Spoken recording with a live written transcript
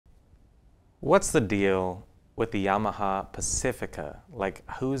What's the deal with the Yamaha Pacifica? Like,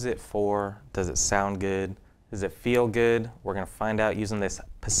 who's it for? Does it sound good? Does it feel good? We're gonna find out using this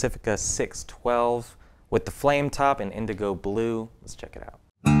Pacifica 612 with the flame top in indigo blue. Let's check it out.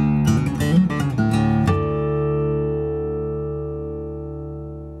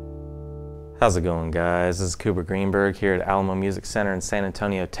 How's it going, guys? This is Cooper Greenberg here at Alamo Music Center in San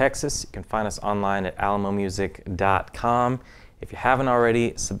Antonio, Texas. You can find us online at alamomusic.com. If you haven't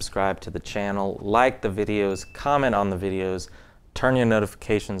already, subscribe to the channel, like the videos, comment on the videos, turn your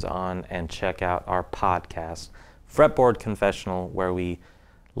notifications on, and check out our podcast, Fretboard Confessional, where we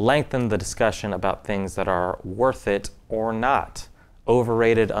lengthen the discussion about things that are worth it or not.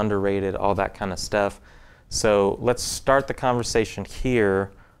 Overrated, underrated, all that kind of stuff. So let's start the conversation here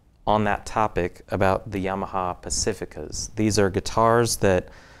on that topic about the Yamaha Pacificas. These are guitars that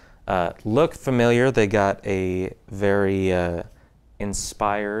look familiar. They got a very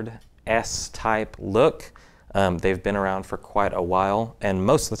inspired S-type look. They've been around for quite a while, and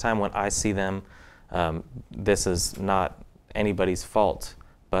most of the time when I see them, this is not anybody's fault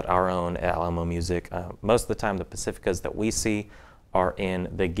but our own at Alamo Music. Most of the time the Pacificas that we see are in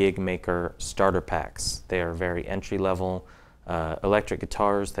the Gig Maker starter packs. They are very entry-level electric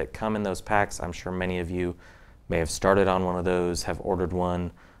guitars that come in those packs. I'm sure many of you may have started on one of those, have ordered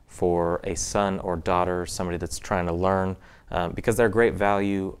one for a son or daughter, somebody that's trying to learn, because they're great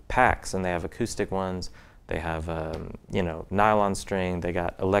value packs, and they have acoustic ones, they have nylon string, they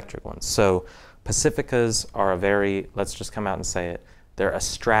got electric ones. So Pacificas are a very, let's just come out and say it, they're a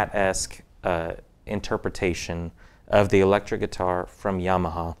Strat-esque interpretation of the electric guitar from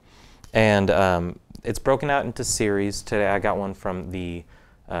Yamaha. And it's broken out into series. Today I got one from the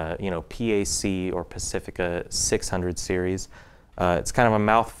PAC or Pacifica 600 series. It's kind of a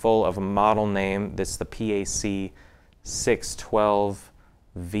mouthful of a model name. This is the PAC 612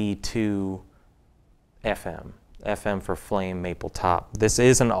 V2 FM. FM for flame maple top. This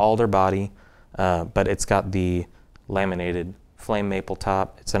is an alder body, but it's got the laminated flame maple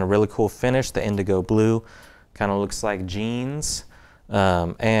top. It's in a really cool finish, the indigo blue. Kind of looks like jeans.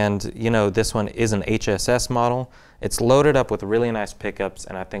 And this one is an HSS model. It's loaded up with really nice pickups,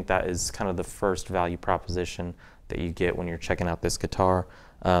 and I think that is kind of the first value proposition that you get when you're checking out this guitar.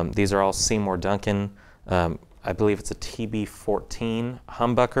 These are all Seymour Duncan. I believe it's a TB14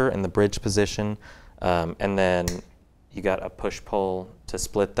 humbucker in the bridge position, and then you got a push-pull to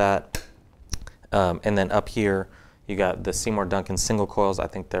split that. And then up here you got the Seymour Duncan single coils. I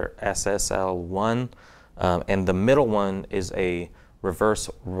think they're SSL1, and the middle one is a reverse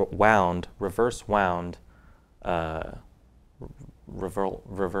wound reverse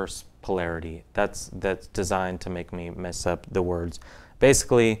polarity. That's designed to make me mess up the words.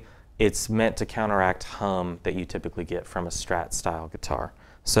 Basically, it's meant to counteract hum that you typically get from a Strat style guitar.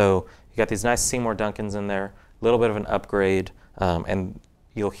 So you got these nice Seymour Duncans in there, a little bit of an upgrade, and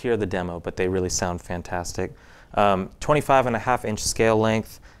you'll hear the demo, but they really sound fantastic. 25.5-inch scale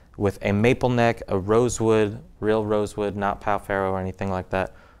length with a maple neck, a rosewood, real rosewood, not Pau Ferro or anything like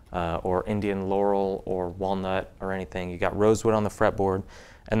that, or Indian laurel or walnut or anything. You got rosewood on the fretboard,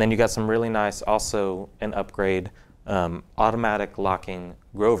 and then you got some really nice, also an upgrade, automatic locking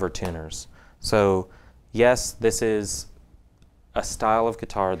Grover tuners. So yes, this is a style of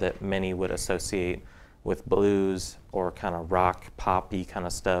guitar that many would associate with blues or kind of rock, poppy kind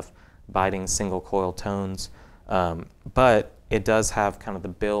of stuff, biting single coil tones, but it does have kind of the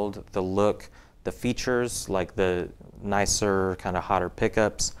build, the look, the features like the nicer, kind of hotter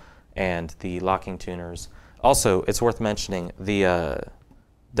pickups and the locking tuners. Also, it's worth mentioning the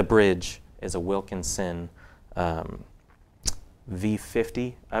bridge is a Wilkinson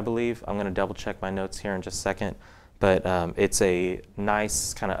V50, I believe. I'm going to double check my notes here in just a second, but it's a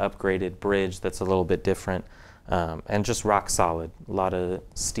nice kind of upgraded bridge that's a little bit different, and just rock solid. A lot of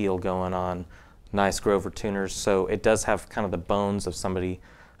steel going on, nice Grover tuners. So it does have kind of the bones of somebody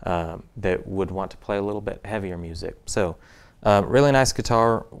that would want to play a little bit heavier music. So really nice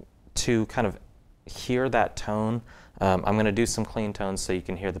guitar to kind of hear that tone. I'm going to do some clean tones so you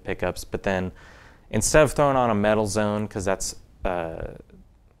can hear the pickups, but then instead of throwing on a metal zone, because that's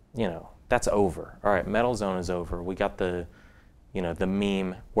that's over. All right, metal zone is over. We got the the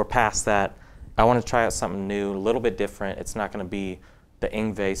meme. We're past that. I want to try out something new, a little bit different. It's not going to be the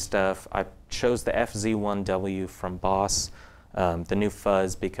Yngwie stuff. I chose the FZ1W from Boss, the new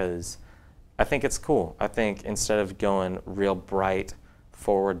fuzz, because I think it's cool. I think instead of going real bright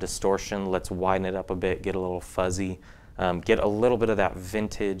forward distortion, let's widen it up a bit, get a little fuzzy, get a little bit of that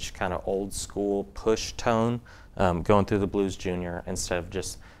vintage kind of old school push tone going through the Blues Junior instead of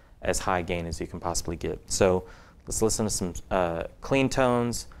just as high gain as you can possibly get. So let's listen to some clean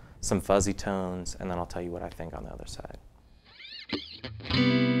tones, some fuzzy tones, and then I'll tell you what I think on the other side.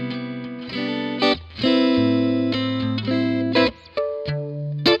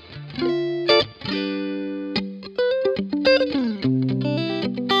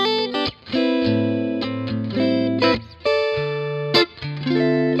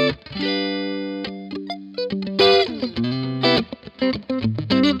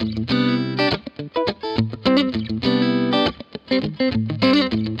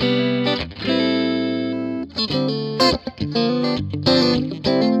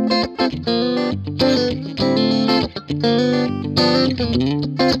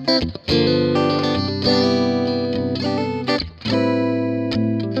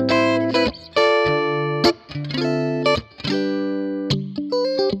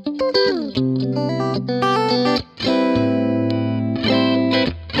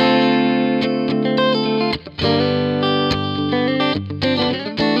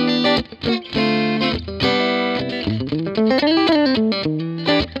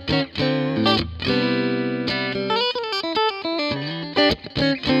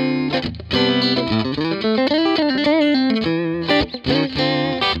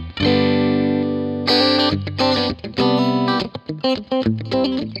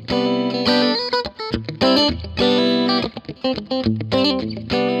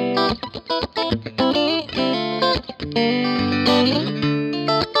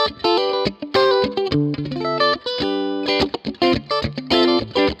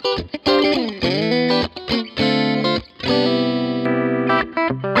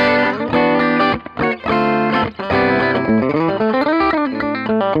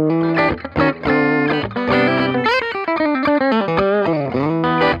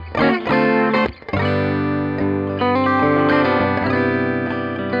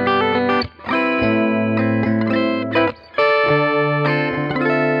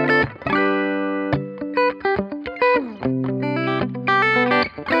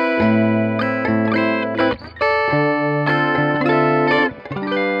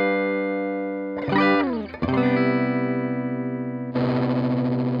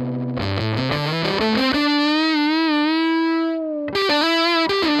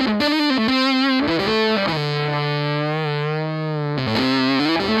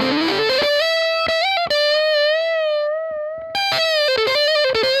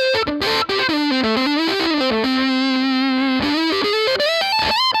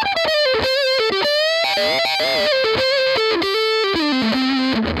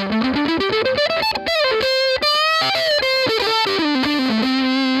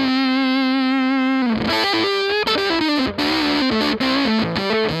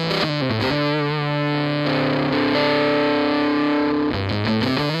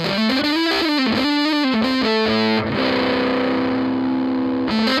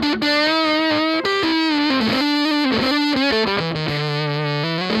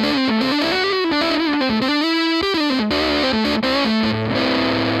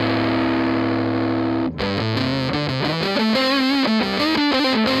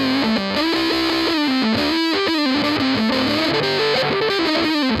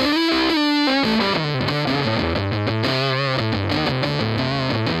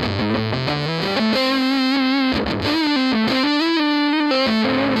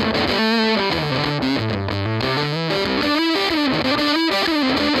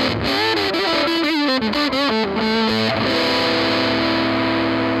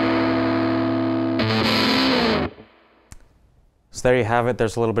 So there you have it.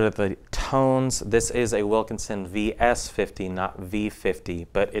 There's a little bit of the tones. This is a Wilkinson VS50, not V50,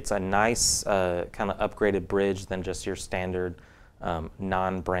 but it's a nice kind of upgraded bridge than just your standard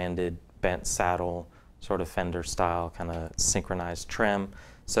non-branded bent saddle sort of Fender style kind of synchronized trim.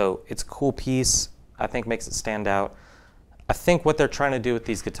 So it's a cool piece. I think makes it stand out. I think what they're trying to do with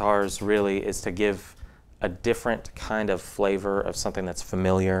these guitars really is to give a different kind of flavor of something that's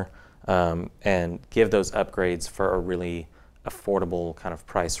familiar and give those upgrades for a really affordable kind of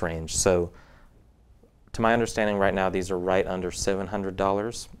price range. So to my understanding right now, these are right under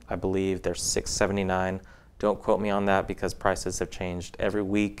 $700. I believe they're $679. Don't quote me on that because prices have changed every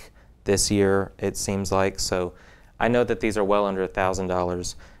week this year, it seems like. So I know that these are well under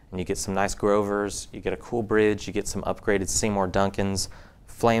 $1,000, and you get some nice Grovers, you get a cool bridge, you get some upgraded Seymour Duncans,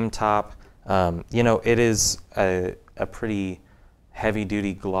 flame top. You know, it is a pretty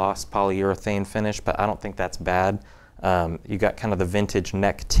heavy-duty gloss polyurethane finish, but I don't think that's bad. You got kind of the vintage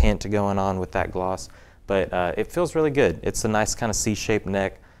neck tint going on with that gloss, but it feels really good. It's a nice kind of C-shaped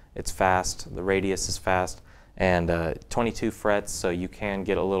neck. It's fast. The radius is fast, and 22 frets, so you can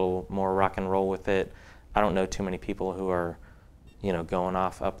get a little more rock and roll with it. I don't know too many people who are you know, going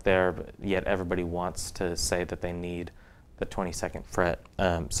off up there, but yet everybody wants to say that they need the 22nd fret.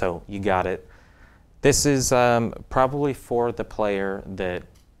 So you got it. This is probably for the player that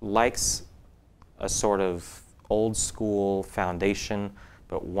likes a sort of old school foundation,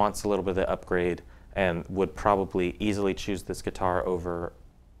 but wants a little bit of the upgrade, and would probably easily choose this guitar over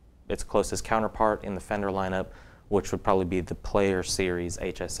its closest counterpart in the Fender lineup, which would probably be the Player Series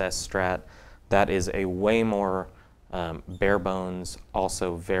HSS Strat. That is a way more bare bones,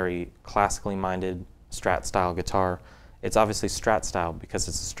 also very classically minded Strat style guitar. It's obviously Strat style because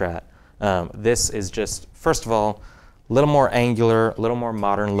it's a Strat. This is just, first of all, a little more angular, a little more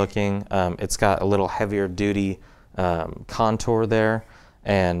modern looking. It's got a little heavier duty contour there,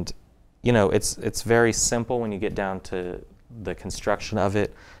 and you know, it's very simple when you get down to the construction of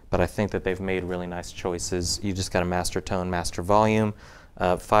it, but I think that they've made really nice choices. You just got a master tone, master volume,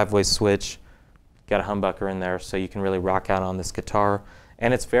 5-way switch, got a humbucker in there, so you can really rock out on this guitar.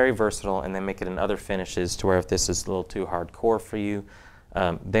 And it's very versatile, and they make it in other finishes to where if this is a little too hardcore for you,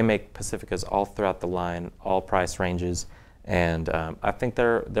 they make Pacificas all throughout the line, all price ranges, and I think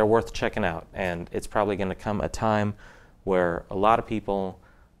they're worth checking out. And it's probably going to come a time where a lot of people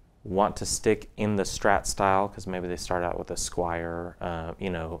want to stick in the Strat style because maybe they start out with a Squire, you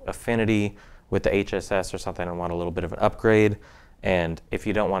know, Affinity with the HSS or something and want a little bit of an upgrade. And if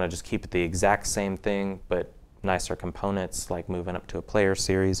you don't want to just keep it the exact same thing but nicer components, like moving up to a Player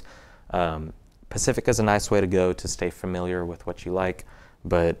Series, Pacifica is a nice way to go to stay familiar with what you like,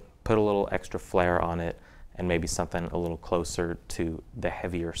 but put a little extra flair on it and maybe something a little closer to the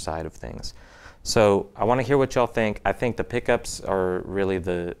heavier side of things. So I want to hear what y'all think. I think the pickups are really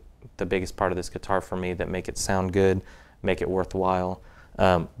the biggest part of this guitar for me that make it sound good, make it worthwhile.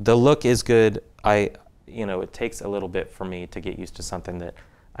 The look is good. You know, it takes a little bit for me to get used to something that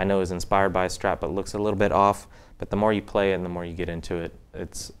I know is inspired by a Strat but looks a little bit off. But the more you play it and the more you get into it,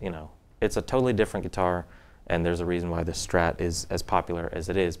 it's, you know, it's a totally different guitar, and there's a reason why this Strat is as popular as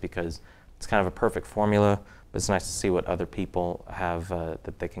it is, because it's kind of a perfect formula, but it's nice to see what other people have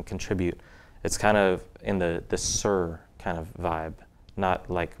that they can contribute. It's kind of in the Sir kind of vibe, not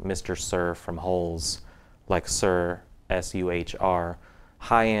like Mr. Sir from Holes, like Sir, S-U-H-R,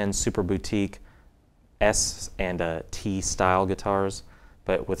 high-end, super boutique, S and T style guitars,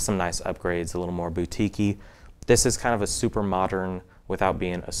 but with some nice upgrades, a little more boutique-y. This is kind of a super modern without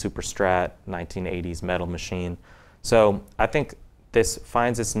being a super Strat 1980s metal machine. So I think this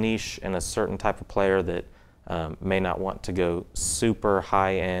finds its niche in a certain type of player that may not want to go super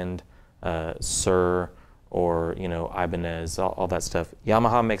high-end Sir or, you know, Ibanez, all that stuff.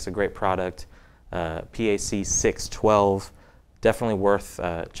 Yamaha makes a great product. PAC 612, definitely worth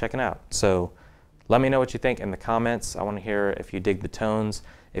checking out. So let me know what you think in the comments. I want to hear if you dig the tones.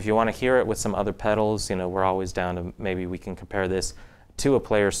 If you want to hear it with some other pedals, you know, we're always down to maybe we can compare this to a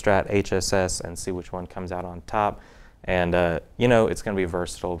Player Strat HSS and see which one comes out on top. And, you know, it's going to be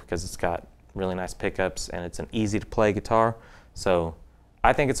versatile because it's got really nice pickups and it's an easy to play guitar. So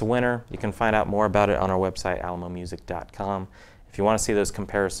I think it's a winner. You can find out more about it on our website, alamomusic.com. If you want to see those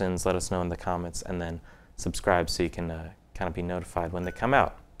comparisons, let us know in the comments, and then subscribe so you can kind of be notified when they come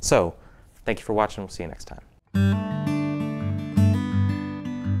out. So thank you for watching. We'll see you next time.